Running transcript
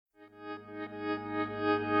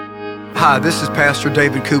Hi, this is Pastor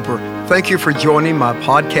David Cooper. Thank you for joining my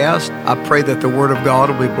podcast. I pray that the Word of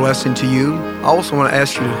God will be a blessing to you. I also want to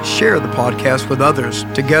ask you to share the podcast with others.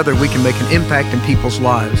 Together, we can make an impact in people's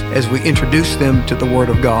lives as we introduce them to the Word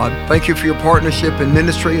of God. Thank you for your partnership in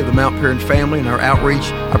ministry of the Mount Paran family and our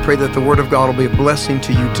outreach. I pray that the Word of God will be a blessing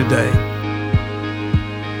to you today.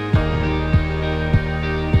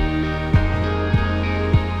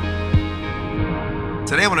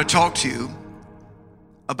 Today, I want to talk to you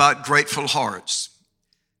about grateful hearts.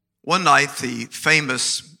 One night, the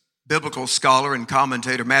famous biblical scholar and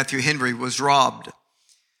commentator Matthew Henry was robbed.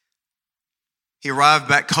 He arrived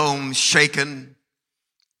back home shaken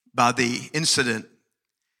by the incident.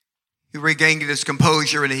 He regained his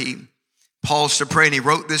composure and he paused to pray, and he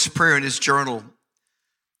wrote this prayer in his journal.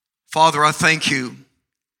 Father, I thank you,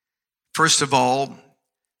 first of all,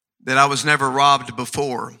 that I was never robbed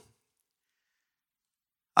before.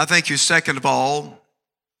 I thank you, second of all,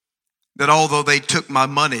 that although they took my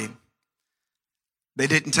money, they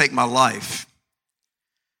didn't take my life.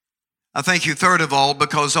 I thank you, third of all,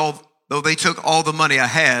 because although they took all the money I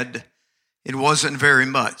had, it wasn't very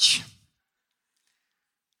much.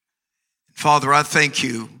 Father, I thank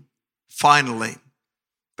you, finally,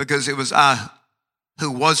 because it was I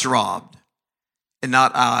who was robbed and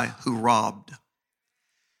not I who robbed.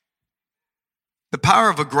 The power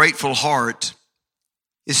of a grateful heart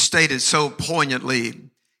is stated so poignantly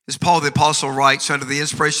as Paul the Apostle writes under the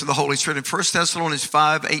inspiration of the Holy Spirit in 1 Thessalonians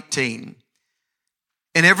 5:18.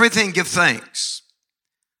 In everything give thanks,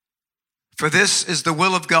 for this is the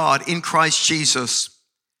will of God in Christ Jesus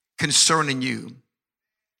concerning you.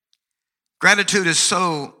 Gratitude is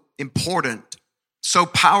so important, so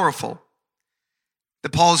powerful,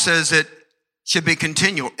 that Paul says it should be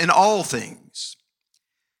continual in all things,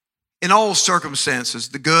 in all circumstances,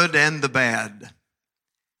 the good and the bad.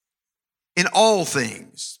 In all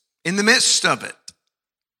things, in the midst of it,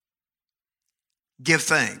 give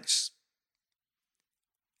thanks.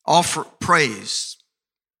 Offer praise.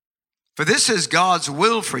 For this is God's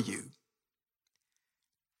will for you.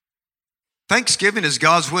 Thanksgiving is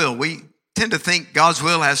God's will. We tend to think God's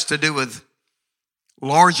will has to do with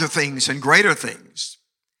larger things and greater things.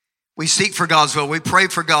 We seek for God's will. We pray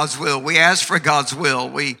for God's will. We ask for God's will.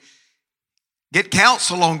 We get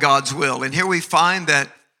counsel on God's will. And here we find that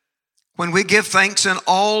when we give thanks in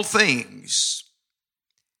all things,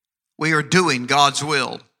 we are doing God's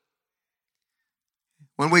will.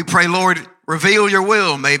 When we pray, Lord, reveal your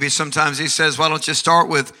will, maybe sometimes he says, why don't you start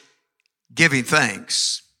with giving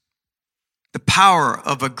thanks? The power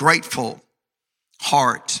of a grateful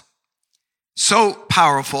heart. So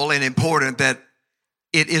powerful and important that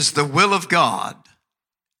it is the will of God.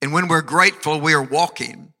 And when we're grateful, we are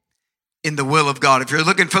walking in the will of God. If you're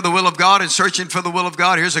looking for the will of God and searching for the will of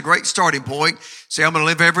God, here's a great starting point. Say, I'm going to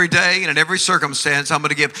live every day and in every circumstance, I'm going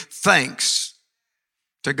to give thanks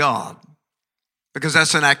to God. Because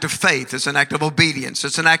that's an act of faith. It's an act of obedience.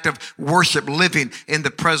 It's an act of worship, living in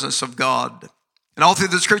the presence of God. And all through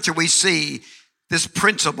the scripture, we see this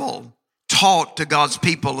principle taught to God's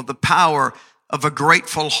people of the power of a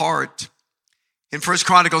grateful heart. In 1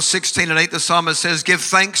 Chronicles 16:8, the psalmist says, give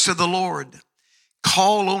thanks to the Lord.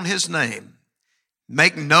 Call on his name.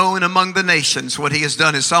 Make known among the nations what he has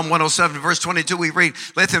done. In Psalm 107, verse 22, we read,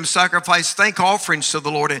 let them sacrifice thank offerings to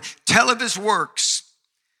the Lord and tell of his works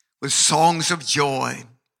with songs of joy.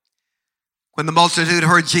 When the multitude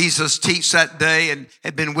heard Jesus teach that day and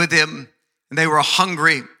had been with him, and they were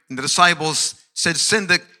hungry, and the disciples said, send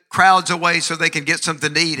the crowds away so they can get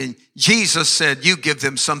something to eat. And Jesus said, you give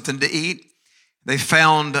them something to eat. They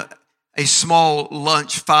found a small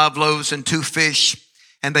lunch, 5 loaves and 2 fish,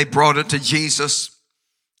 and they brought it to Jesus.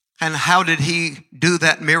 And how did he do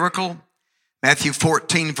that miracle? Matthew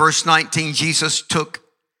 14, verse 19, Jesus took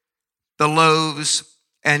the loaves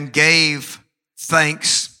and gave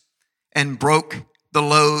thanks and broke the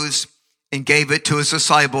loaves and gave it to his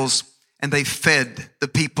disciples, and they fed the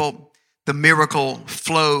people. The miracle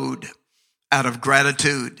flowed out of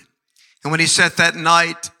gratitude. And when he sat that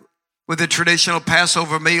night with the traditional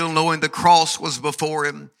Passover meal, knowing the cross was before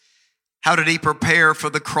him, how did he prepare for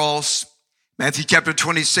the cross? Matthew chapter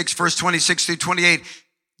 26, verse 26 through 28,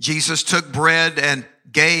 Jesus took bread and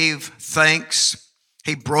gave thanks.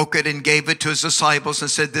 He broke it and gave it to his disciples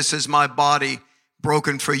and said, this is my body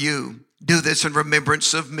broken for you. Do this in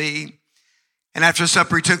remembrance of me. And after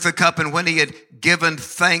supper, he took the cup, and when he had given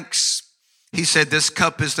thanks, he said, this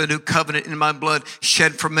cup is the new covenant in my blood,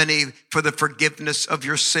 shed for many for the forgiveness of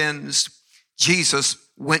your sins. Jesus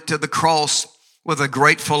went to the cross with a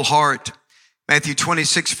grateful heart. Matthew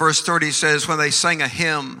 26, verse 30 says, when they sang a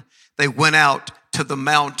hymn, they went out to the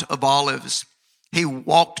Mount of Olives. He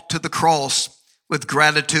walked to the cross with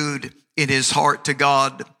gratitude in his heart to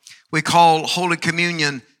God. We call Holy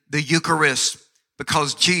Communion the Eucharist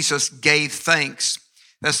because Jesus gave thanks.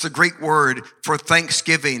 That's the Greek word for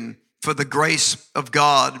thanksgiving for the grace of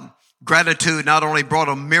God. Gratitude not only brought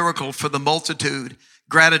a miracle for the multitude,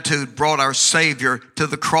 gratitude brought our Savior to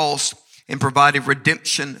the cross and provided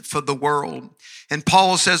redemption for the world. And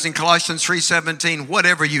Paul says in Colossians 3:17,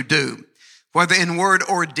 whatever you do, whether in word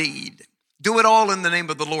or deed, do it all in the name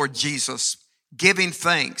of the Lord Jesus, giving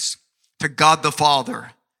thanks to God the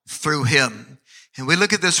Father through him. And we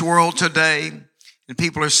look at this world today, and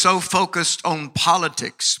people are so focused on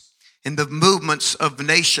politics and the movements of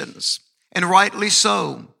nations, and rightly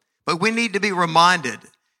so. But we need to be reminded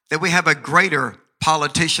that we have a greater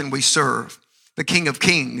politician we serve, the King of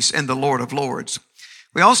Kings and the Lord of Lords.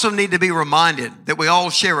 We also need to be reminded that we all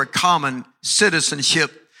share a common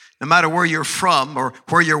citizenship. No matter where you're from or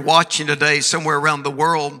where you're watching today, somewhere around the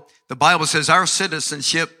world, the Bible says our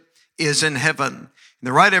citizenship is in heaven. And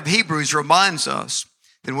the writer of Hebrews reminds us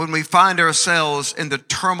that when we find ourselves in the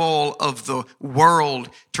turmoil of the world,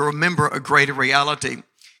 to remember a greater reality.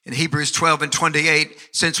 In Hebrews 12:28,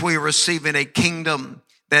 since we are receiving a kingdom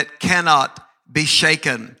that cannot be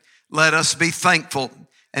shaken, let us be thankful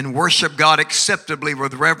and worship God acceptably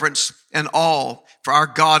with reverence and awe, for our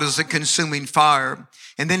God is a consuming fire.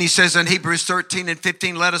 And then he says in Hebrews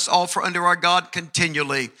 13:15, let us offer unto our God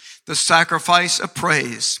continually the sacrifice of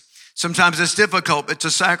praise. Sometimes it's difficult, it's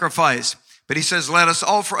a sacrifice. But he says, let us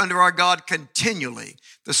offer unto our God continually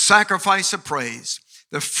the sacrifice of praise,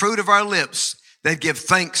 the fruit of our lips that give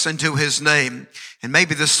thanks unto his name. And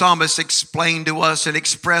maybe the psalmist explained to us and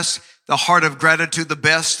expressed the heart of gratitude the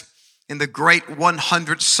best in the great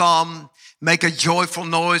 100th Psalm. Make a joyful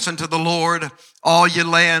noise unto the Lord, all ye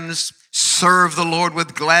lands. Serve the Lord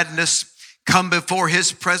with gladness. Come before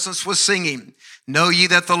his presence with singing. Know ye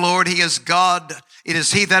that the Lord, he is God. It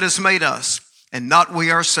is he that has made us, and not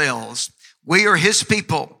we ourselves. We are his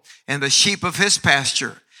people and the sheep of his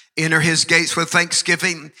pasture. Enter his gates with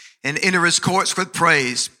thanksgiving and enter his courts with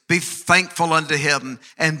praise. Be thankful unto him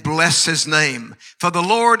and bless his name. For the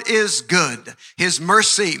Lord is good. His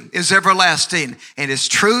mercy is everlasting, and his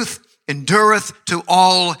truth endureth to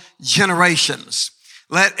all generations.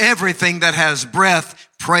 Let everything that has breath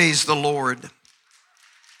praise the Lord.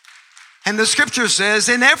 And the scripture says,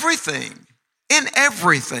 in everything,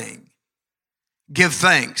 give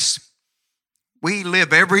thanks. We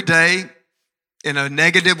live every day in a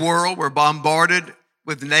negative world. We're bombarded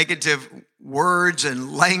with negative words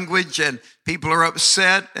and language, and people are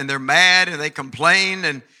upset and they're mad and they complain,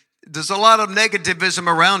 and there's a lot of negativism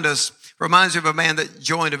around us. Reminds me of a man that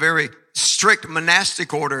joined a very strict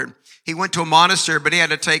monastic order. He went to a monastery, but he had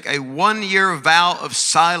to take a 1-year vow of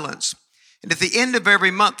silence. And at the end of every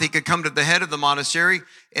month, he could come to the head of the monastery,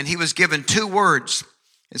 and he was given 2 words.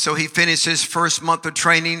 And so he finished his first month of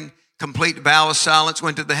training, complete vow of silence,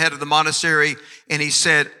 went to the head of the monastery, and he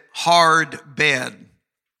said, hard bed.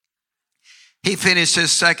 He finished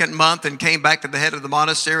his second month and came back to the head of the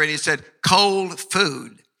monastery, and he said, cold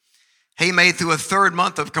food. He made through a third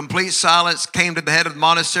month of complete silence, came to the head of the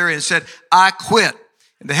monastery and said, I quit.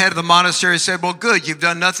 And the head of the monastery said, well, good, you've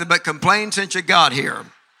done nothing but complain since you got here.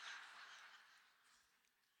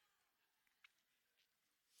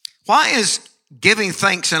 Why is giving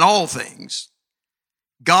thanks in all things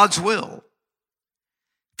God's will?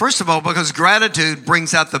 First of all, because gratitude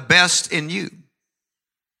brings out the best in you.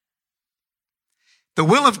 The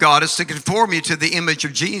will of God is to conform you to the image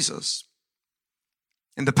of Jesus.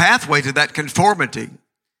 And the pathway to that conformity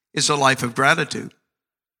is a life of gratitude.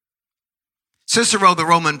 Cicero, the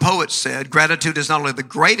Roman poet, said, gratitude is not only the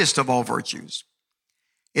greatest of all virtues,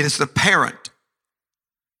 it is the parent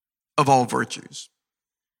of all virtues.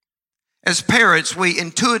 As parents, we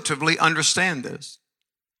intuitively understand this.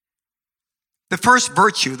 The first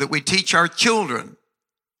virtue that we teach our children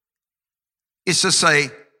is to say,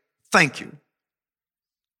 thank you.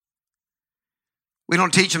 We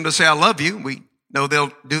don't teach them to say, I love you. We know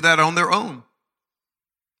they'll do that on their own.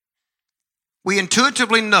 We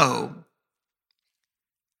intuitively know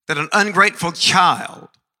that an ungrateful child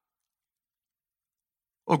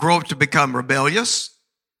will grow up to become rebellious,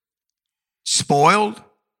 spoiled,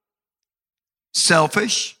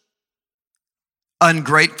 selfish,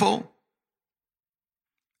 ungrateful,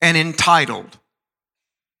 and entitled.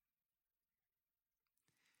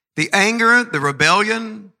 The anger, the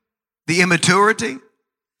rebellion, the immaturity,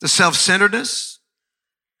 the self-centeredness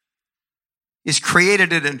is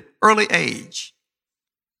created at an early age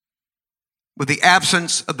with the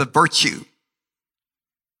absence of the virtue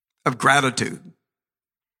of gratitude.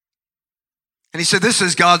 And he said, this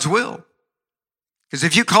is God's will. Because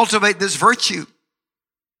if you cultivate this virtue,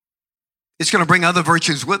 it's going to bring other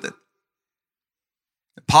virtues with it.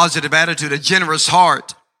 A positive attitude, a generous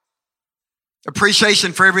heart,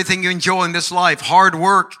 appreciation for everything you enjoy in this life, hard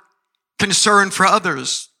work, concern for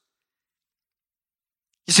others.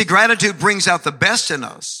 You see, gratitude brings out the best in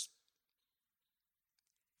us.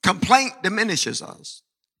 Complaint diminishes us,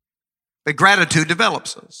 but gratitude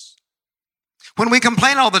develops us. When we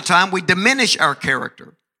complain all the time, we diminish our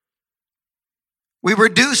character. We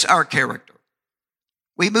reduce our character.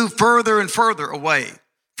 We move further and further away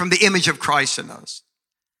from the image of Christ in us.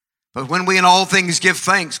 But when we in all things give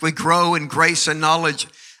thanks, we grow in grace and knowledge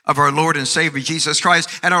of our Lord and Savior Jesus Christ,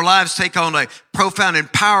 and our lives take on a profound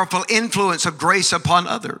and powerful influence of grace upon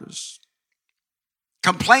others.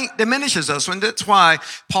 Complaint diminishes us, and that's why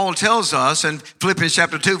Paul tells us in Philippians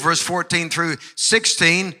chapter 2, verse 14 through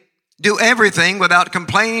 16, do everything without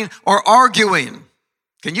complaining or arguing.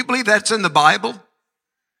 Can you believe that's in the Bible?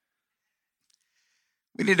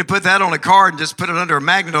 We need to put that on a card and just put it under a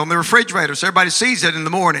magnet on the refrigerator so everybody sees it in the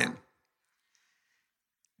morning.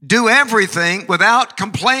 Do everything without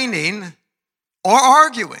complaining or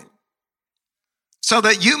arguing, so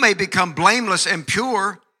that you may become blameless and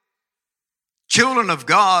pure, children of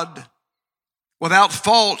God, without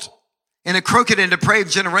fault in a crooked and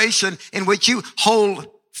depraved generation in which you hold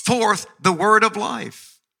forth the word of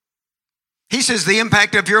life. He says the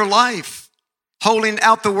impact of your life, holding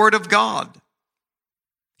out the word of God.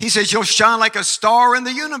 He says you'll shine like a star in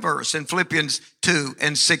the universe in Philippians 2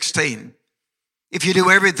 and 16. If you do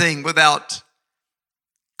everything without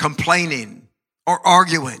complaining or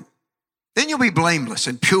arguing, then you'll be blameless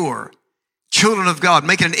and pure, children of God,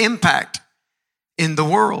 making an impact in the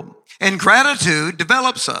world. And gratitude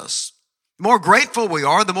develops us. The more grateful we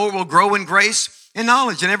are, the more we'll grow in grace and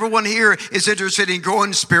knowledge. And everyone here is interested in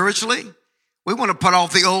growing spiritually. We want to put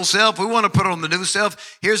off the old self. We want to put on the new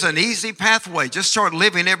self. Here's an easy pathway. Just start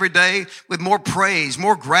living every day with more praise,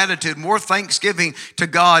 more gratitude, more thanksgiving to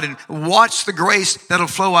God, and watch the grace that'll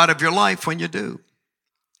flow out of your life when you do.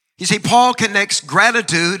 You see, Paul connects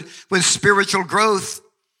gratitude with spiritual growth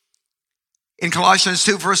in Colossians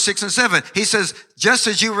 2, verse 6 and 7. He says, just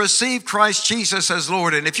as you receive Christ Jesus as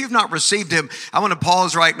Lord. And if you've not received him, I want to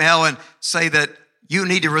pause right now and say that you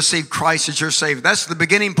need to receive Christ as your Savior. That's the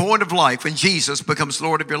beginning point of life when Jesus becomes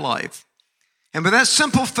Lord of your life. And with that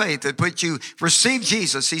simple faith that put you receive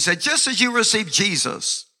Jesus, he said, just as you receive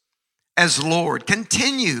Jesus as Lord,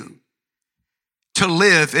 continue to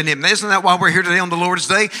live in him. Isn't that why we're here today on the Lord's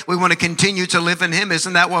Day? We want to continue to live in him.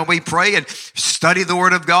 Isn't that why we pray and study the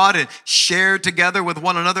word of God and share together with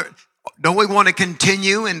one another? Don't we want to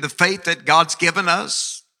continue in the faith that God's given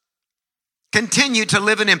us? Continue to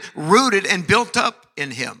live in him, rooted and built up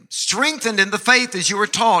in him, strengthened in the faith as you were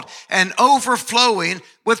taught, and overflowing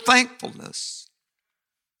with thankfulness.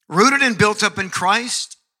 Rooted and built up in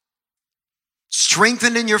Christ,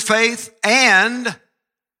 strengthened in your faith, and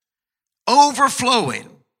overflowing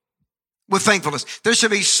with thankfulness. There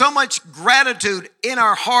should be so much gratitude in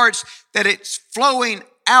our hearts that it's flowing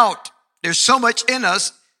out. There's so much in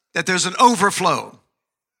us that there's an overflow.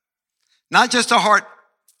 Not just a heart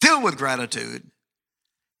filled with gratitude,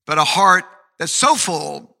 but a heart that's so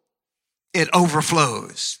full, it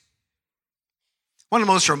overflows. One of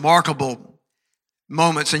the most remarkable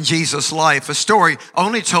moments in Jesus' life, a story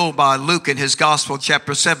only told by Luke in his gospel,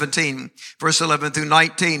 chapter 17, verse 11 through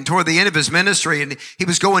 19. Toward the end of his ministry, and he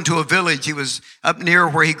was going to a village. He was up near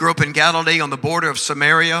where he grew up in Galilee on the border of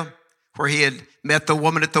Samaria, where he had met the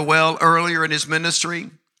woman at the well earlier in his ministry.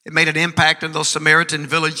 It made an impact in those Samaritan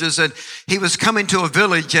villages. And he was coming to a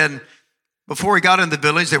village, and before he got in the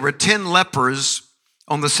village, there were 10 lepers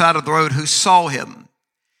on the side of the road who saw him.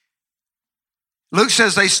 Luke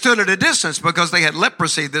says they stood at a distance because they had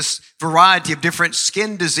leprosy, this variety of different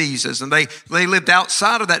skin diseases, and they lived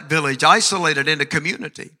outside of that village, isolated in a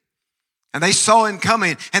community. And they saw him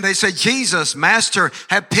coming, and they said, Jesus, Master,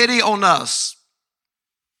 have pity on us.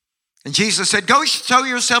 And Jesus said, go show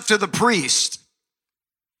yourself to the priest.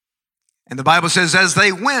 And the Bible says, as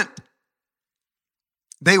they went,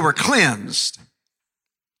 they were cleansed.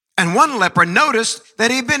 And one leper noticed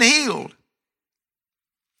that he'd been healed.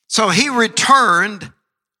 So he returned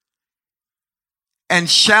and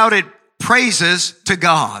shouted praises to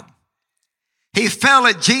God. He fell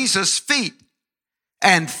at Jesus' feet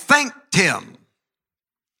and thanked him.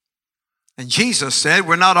 And Jesus said,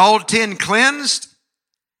 we're not all 10 cleansed?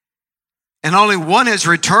 And only one has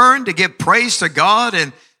returned to give praise to God,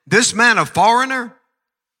 and this man a foreigner?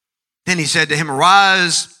 Then he said to him,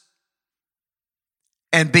 rise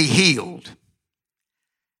and be healed.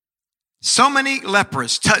 So many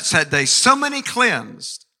lepers touched that day, so many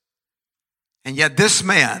cleansed. And yet this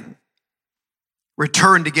man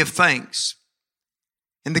returned to give thanks.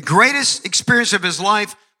 And the greatest experience of his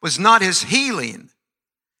life was not his healing.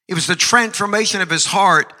 It was the transformation of his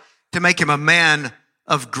heart to make him a man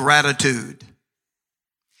of gratitude.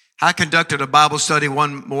 I conducted a Bible study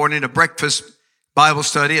one morning, a breakfast Bible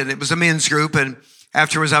study, and it was a men's group. And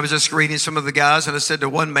afterwards, I was just greeting some of the guys, and I said to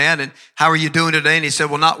one man, "And how are you doing today?" And he said,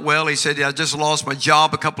 "Well, not well." He said, "Yeah, I just lost my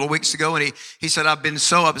job a couple of weeks ago." And he said, "I've been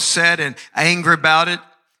so upset and angry about it.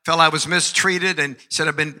 Felt I was mistreated." And he said,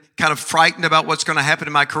 "I've been kind of frightened about what's going to happen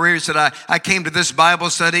in my career." He said, I came to this Bible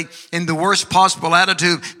study in the worst possible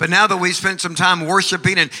attitude, but now that we spent some time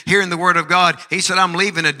worshiping and hearing the word of God, he said, I'm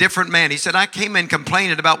leaving a different man. He said, I came in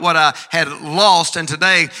complaining about what I had lost, and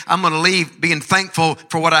today I'm going to leave being thankful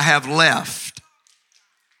for what I have left.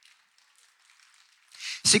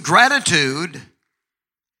 See, gratitude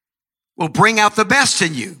will bring out the best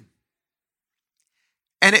in you.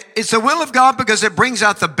 And it's the will of God because it brings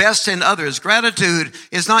out the best in others. Gratitude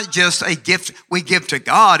is not just a gift we give to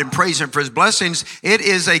God and praise Him for His blessings. It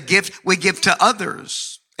is a gift we give to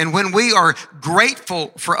others. And when we are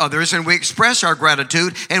grateful for others and we express our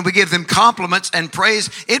gratitude and we give them compliments and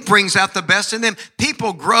praise, it brings out the best in them.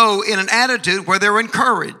 People grow in an attitude where they're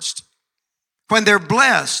encouraged, when they're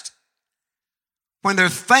blessed, when they're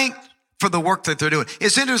thanked for the work that they're doing.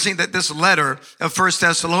 It's interesting that this letter of 1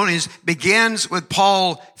 Thessalonians begins with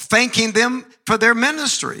Paul thanking them for their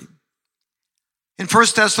ministry. In 1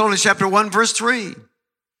 Thessalonians chapter 1, verse 3,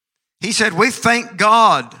 he said, we thank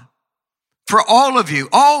God for all of you,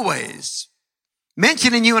 always,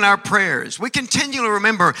 mentioning you in our prayers. We continually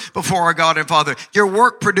remember before our God and Father your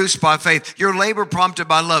work produced by faith, your labor prompted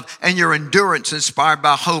by love, and your endurance inspired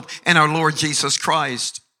by hope in our Lord Jesus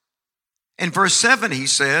Christ. In verse 7, he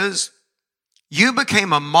says, you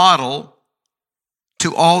became a model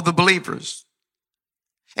to all the believers.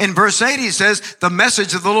 In verse 8, he says, the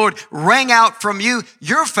message of the Lord rang out from you.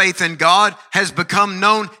 Your faith in God has become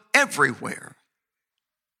known everywhere.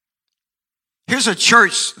 Here's a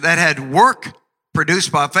church that had work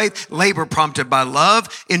produced by faith, labor prompted by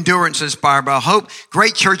love, endurance inspired by hope.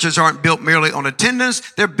 Great churches aren't built merely on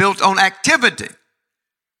attendance. They're built on activity,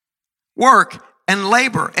 work and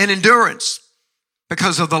labor and endurance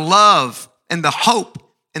because of the love and the hope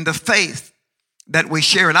and the faith that we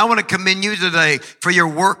share. And I want to commend you today for your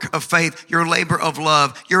work of faith, your labor of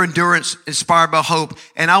love, your endurance inspired by hope.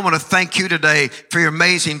 And I want to thank you today for your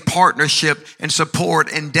amazing partnership and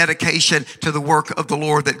support and dedication to the work of the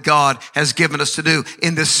Lord that God has given us to do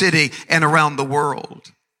in this city and around the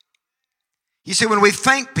world. You see, when we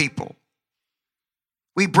thank people,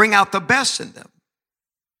 we bring out the best in them.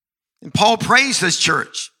 And Paul praised this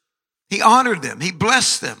church. He honored them. He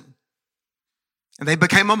blessed them. And they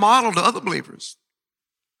became a model to other believers.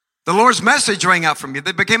 The Lord's message rang out from you.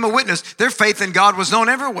 They became a witness. Their faith in God was known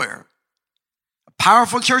everywhere. A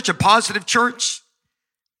powerful church, a positive church,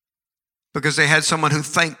 because they had someone who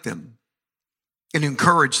thanked them and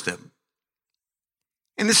encouraged them.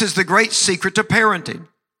 And this is the great secret to parenting.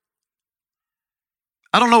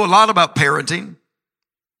 I don't know a lot about parenting,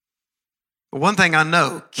 but one thing I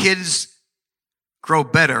know, kids grow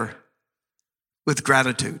better with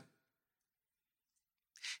gratitude.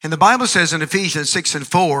 And the Bible says in Ephesians 6 and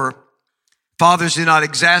 4, fathers, do not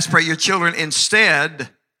exasperate your children. Instead,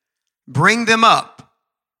 bring them up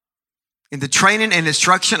in the training and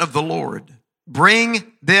instruction of the Lord.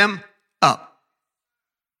 Bring them up.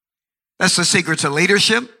 That's the secret to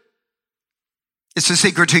leadership. It's the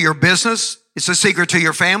secret to your business. It's the secret to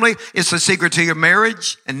your family. It's the secret to your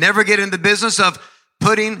marriage. And never get in the business of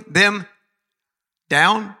putting them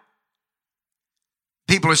down.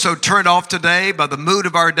 People are so turned off today by the mood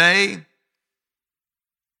of our day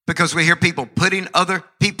because we hear people putting other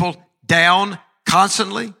people down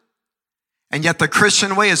constantly. And yet the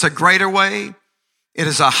Christian way is a greater way. It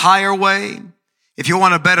is a higher way. If you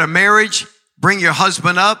want a better marriage, bring your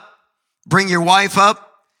husband up, bring your wife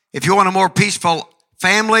up. If you want a more peaceful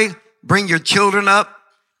family, bring your children up,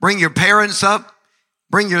 bring your parents up,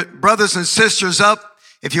 bring your brothers and sisters up.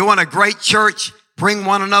 If you want a great church, bring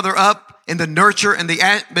one another up in the nurture and the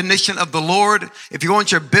admonition of the Lord. If you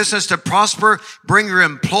want your business to prosper, bring your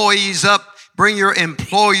employees up, bring your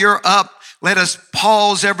employer up. Let us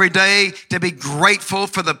pause every day to be grateful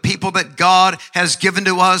for the people that God has given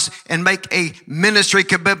to us and make a ministry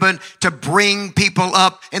commitment to bring people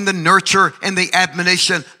up in the nurture and the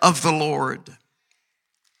admonition of the Lord.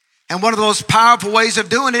 And one of the most powerful ways of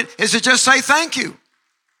doing it is to just say thank you,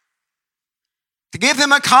 to give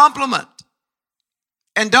them a compliment.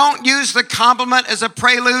 And don't use the compliment as a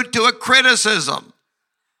prelude to a criticism.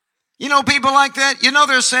 You know people like that? You know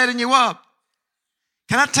they're setting you up.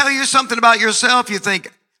 Can I tell you something about yourself? You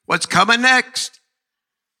think, what's coming next?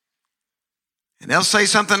 And they'll say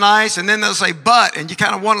something nice, and then they'll say, but, and you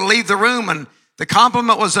kind of want to leave the room, and the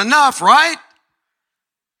compliment was enough, right?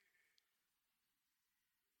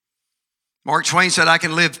 Mark Twain said, I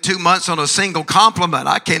can live 2 months on a single compliment.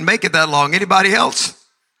 I can't make it that long. Anybody else?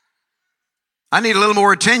 I need a little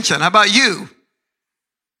more attention. How about you?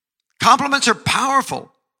 Compliments are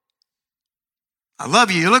powerful. I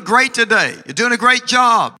love you. You look great today. You're doing a great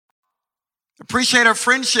job. Appreciate our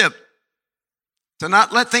friendship. To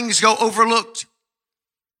not let things go overlooked,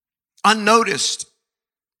 unnoticed.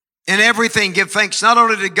 In everything, give thanks not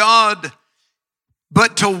only to God,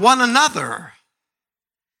 but to one another.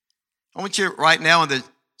 I want you right now in the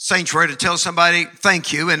sanctuary to tell somebody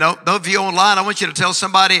thank you. And those of you online, I want you to tell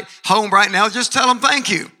somebody at home right now, just tell them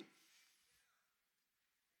thank you.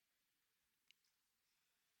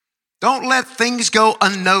 Don't let things go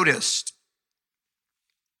unnoticed.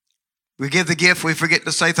 We give the gift, we forget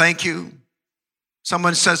to say thank you.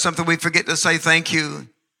 Someone says something, we forget to say thank you.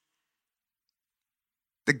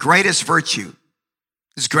 The greatest virtue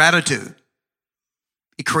is gratitude.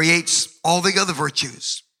 It creates all the other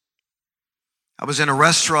virtues. I was in a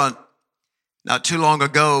restaurant not too long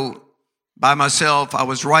ago by myself. I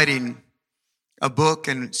was writing a book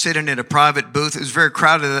and sitting in a private booth. It was very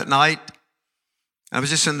crowded that night. I was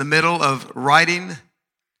just in the middle of writing,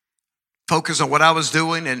 focused on what I was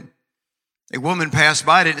doing, and a woman passed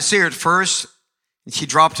by. I didn't see her at first, and she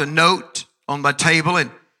dropped a note on my table and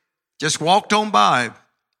just walked on by.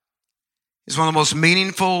 It's one of the most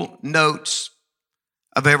meaningful notes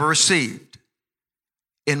I've ever received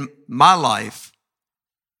in my life,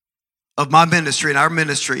 of my ministry and our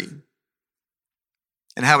ministry,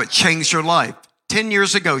 and how it changed her life. 10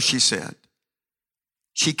 years ago, she said,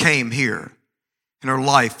 she came here and her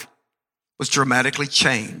life was dramatically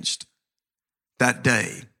changed that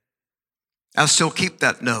day. I still keep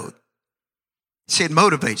that note. See, it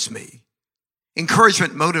motivates me.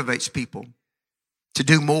 Encouragement motivates people to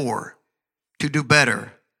do more, to do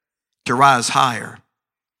better, to rise higher.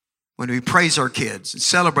 When we praise our kids and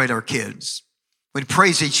celebrate our kids, when we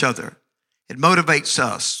praise each other, it motivates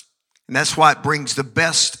us. And that's why it brings the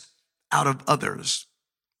best out of others.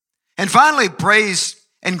 And finally, praise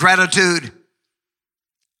and gratitude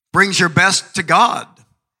brings your best to God.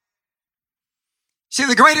 See,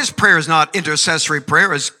 the greatest prayer is not intercessory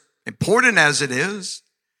prayer, as important as it is.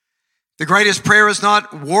 The greatest prayer is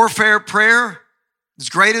not warfare prayer, as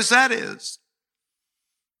great as that is.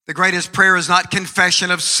 The greatest prayer is not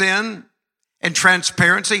confession of sin and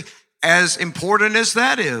transparency, as important as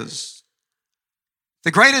that is.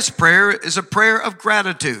 The greatest prayer is a prayer of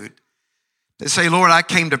gratitude. They say, Lord, I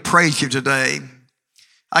came to praise you today.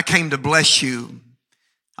 I came to bless you.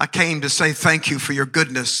 I came to say thank you for your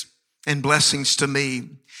goodness and blessings to me.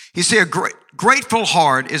 You see, a grateful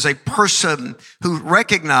heart is a person who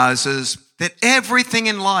recognizes that everything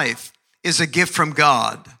in life is a gift from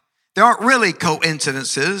God. There aren't really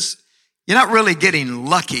coincidences. You're not really getting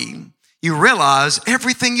lucky. You realize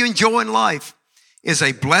everything you enjoy in life is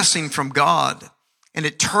a blessing from God, and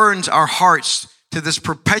it turns our hearts to this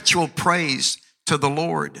perpetual praise to the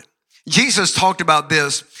Lord. Jesus talked about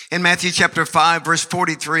this in Matthew chapter 5, verse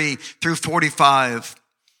 43 through 45,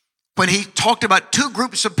 when he talked about two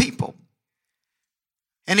groups of people.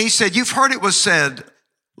 And he said, you've heard it was said,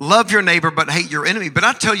 love your neighbor, but hate your enemy. But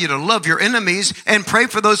I tell you to love your enemies and pray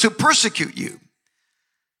for those who persecute you,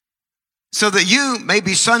 so that you may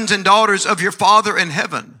be sons and daughters of your Father in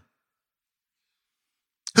heaven,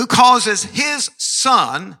 who causes his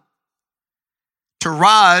sun to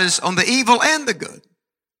rise on the evil and the good,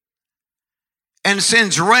 and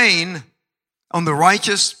sends rain on the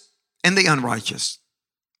righteous and the unrighteous.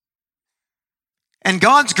 And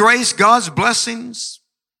God's grace, God's blessings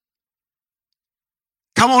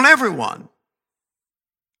come on everyone.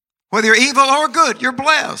 Whether you're evil or good, you're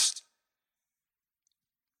blessed.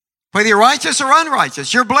 Whether you're righteous or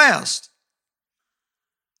unrighteous, you're blessed.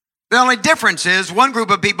 The only difference is one group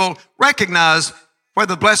of people recognize where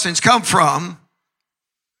the blessings come from,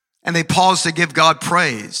 and they pause to give God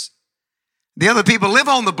praise. The other people live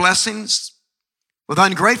on the blessings with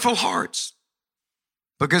ungrateful hearts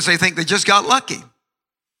because they think they just got lucky.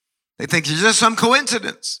 They think it's just some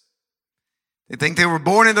coincidence. They think they were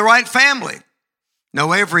born in the right family.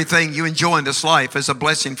 No, everything you enjoy in this life is a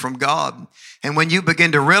blessing from God. And when you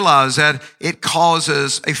begin to realize that, it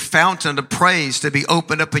causes a fountain of praise to be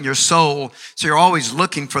opened up in your soul. So you're always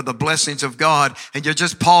looking for the blessings of God. And you're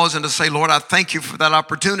just pausing to say, Lord, I thank you for that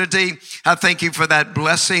opportunity. I thank you for that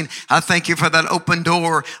blessing. I thank you for that open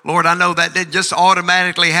door. Lord, I know that didn't just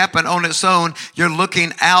automatically happen on its own. You're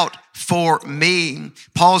looking out for me.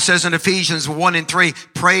 Paul says in Ephesians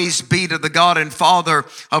 1:3, praise be to the God and Father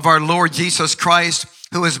of our Lord Jesus Christ,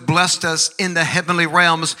 who has blessed us in the heavenly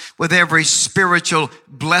realms with every spiritual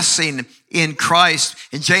blessing in Christ.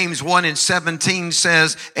 And James 1:17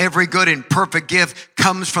 says, every good and perfect gift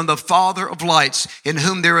comes from the Father of lights, in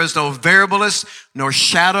whom there is no variableness nor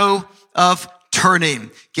shadow of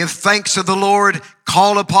turning. Give thanks to the Lord.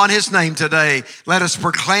 Call upon his name today. Let us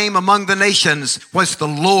proclaim among the nations what the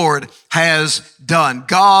Lord has done.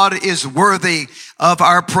 God is worthy of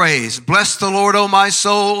our praise. Bless the Lord, O my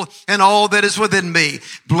soul, and all that is within me.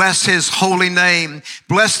 Bless his holy name.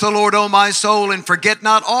 Bless the Lord, O my soul, and forget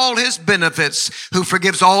not all his benefits, who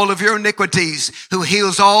forgives all of your iniquities, who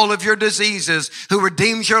heals all of your diseases, who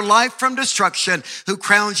redeems your life from destruction, who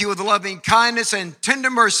crowns you with loving kindness and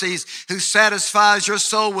tender mercies, who satisfies your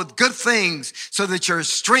soul with good things, so that your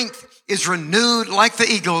strength is renewed like the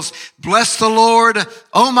eagles. Bless the Lord,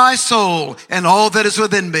 O my soul, and all that is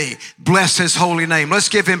within me. Bless his holy name. Let's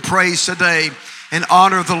give him praise today and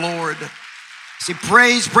honor the Lord. See,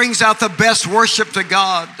 praise brings out the best worship to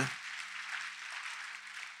God.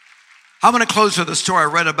 I'm going to close with a story I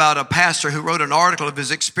read about a pastor who wrote an article of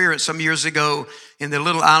his experience some years ago in the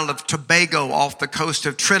little island of Tobago off the coast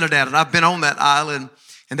of Trinidad. And I've been on that island,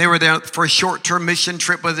 and they were there for a short-term mission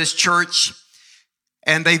trip with his church.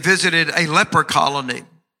 And they visited a leper colony.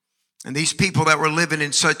 And these people that were living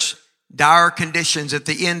in such dire conditions, at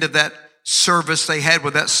the end of that service they had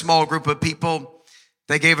with that small group of people,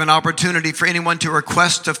 they gave an opportunity for anyone to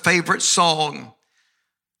request a favorite song.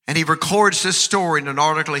 And he records this story in an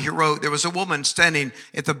article he wrote. There was a woman standing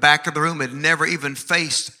at the back of the room, had never even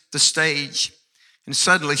faced the stage. And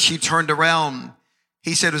suddenly she turned around.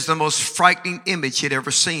 He said it was the most frightening image he'd ever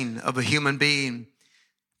seen of a human being.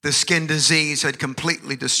 The skin disease had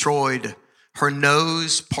completely destroyed her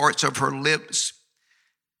nose, parts of her lips.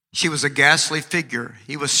 She was a ghastly figure.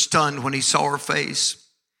 He was stunned when he saw her face.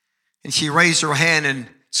 And she raised her hand, and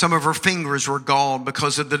some of her fingers were gone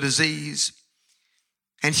because of the disease.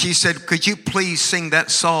 And she said, could you please sing that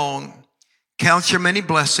song? Count your many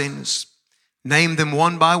blessings, name them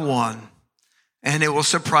one by one, and it will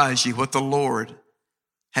surprise you what the Lord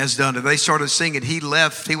has done. And they started singing. He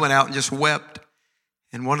left. He went out and just wept.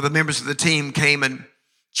 And one of the members of the team came and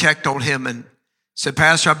checked on him and said,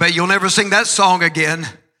 Pastor, I bet you'll never sing that song again.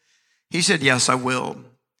 He said, yes, I will,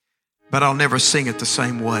 but I'll never sing it the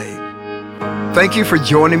same way. Thank you for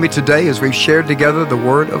joining me today as we've shared together the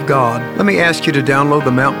Word of God. Let me ask you to download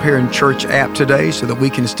the Mount Paran Church app today so that we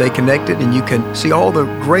can stay connected and you can see all the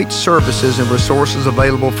great services and resources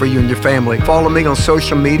available for you and your family. Follow me on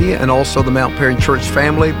social media and also the Mount Paran Church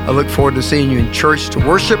family. I look forward to seeing you in church to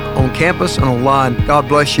worship, on campus, and online. God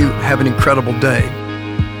bless you. Have an incredible day.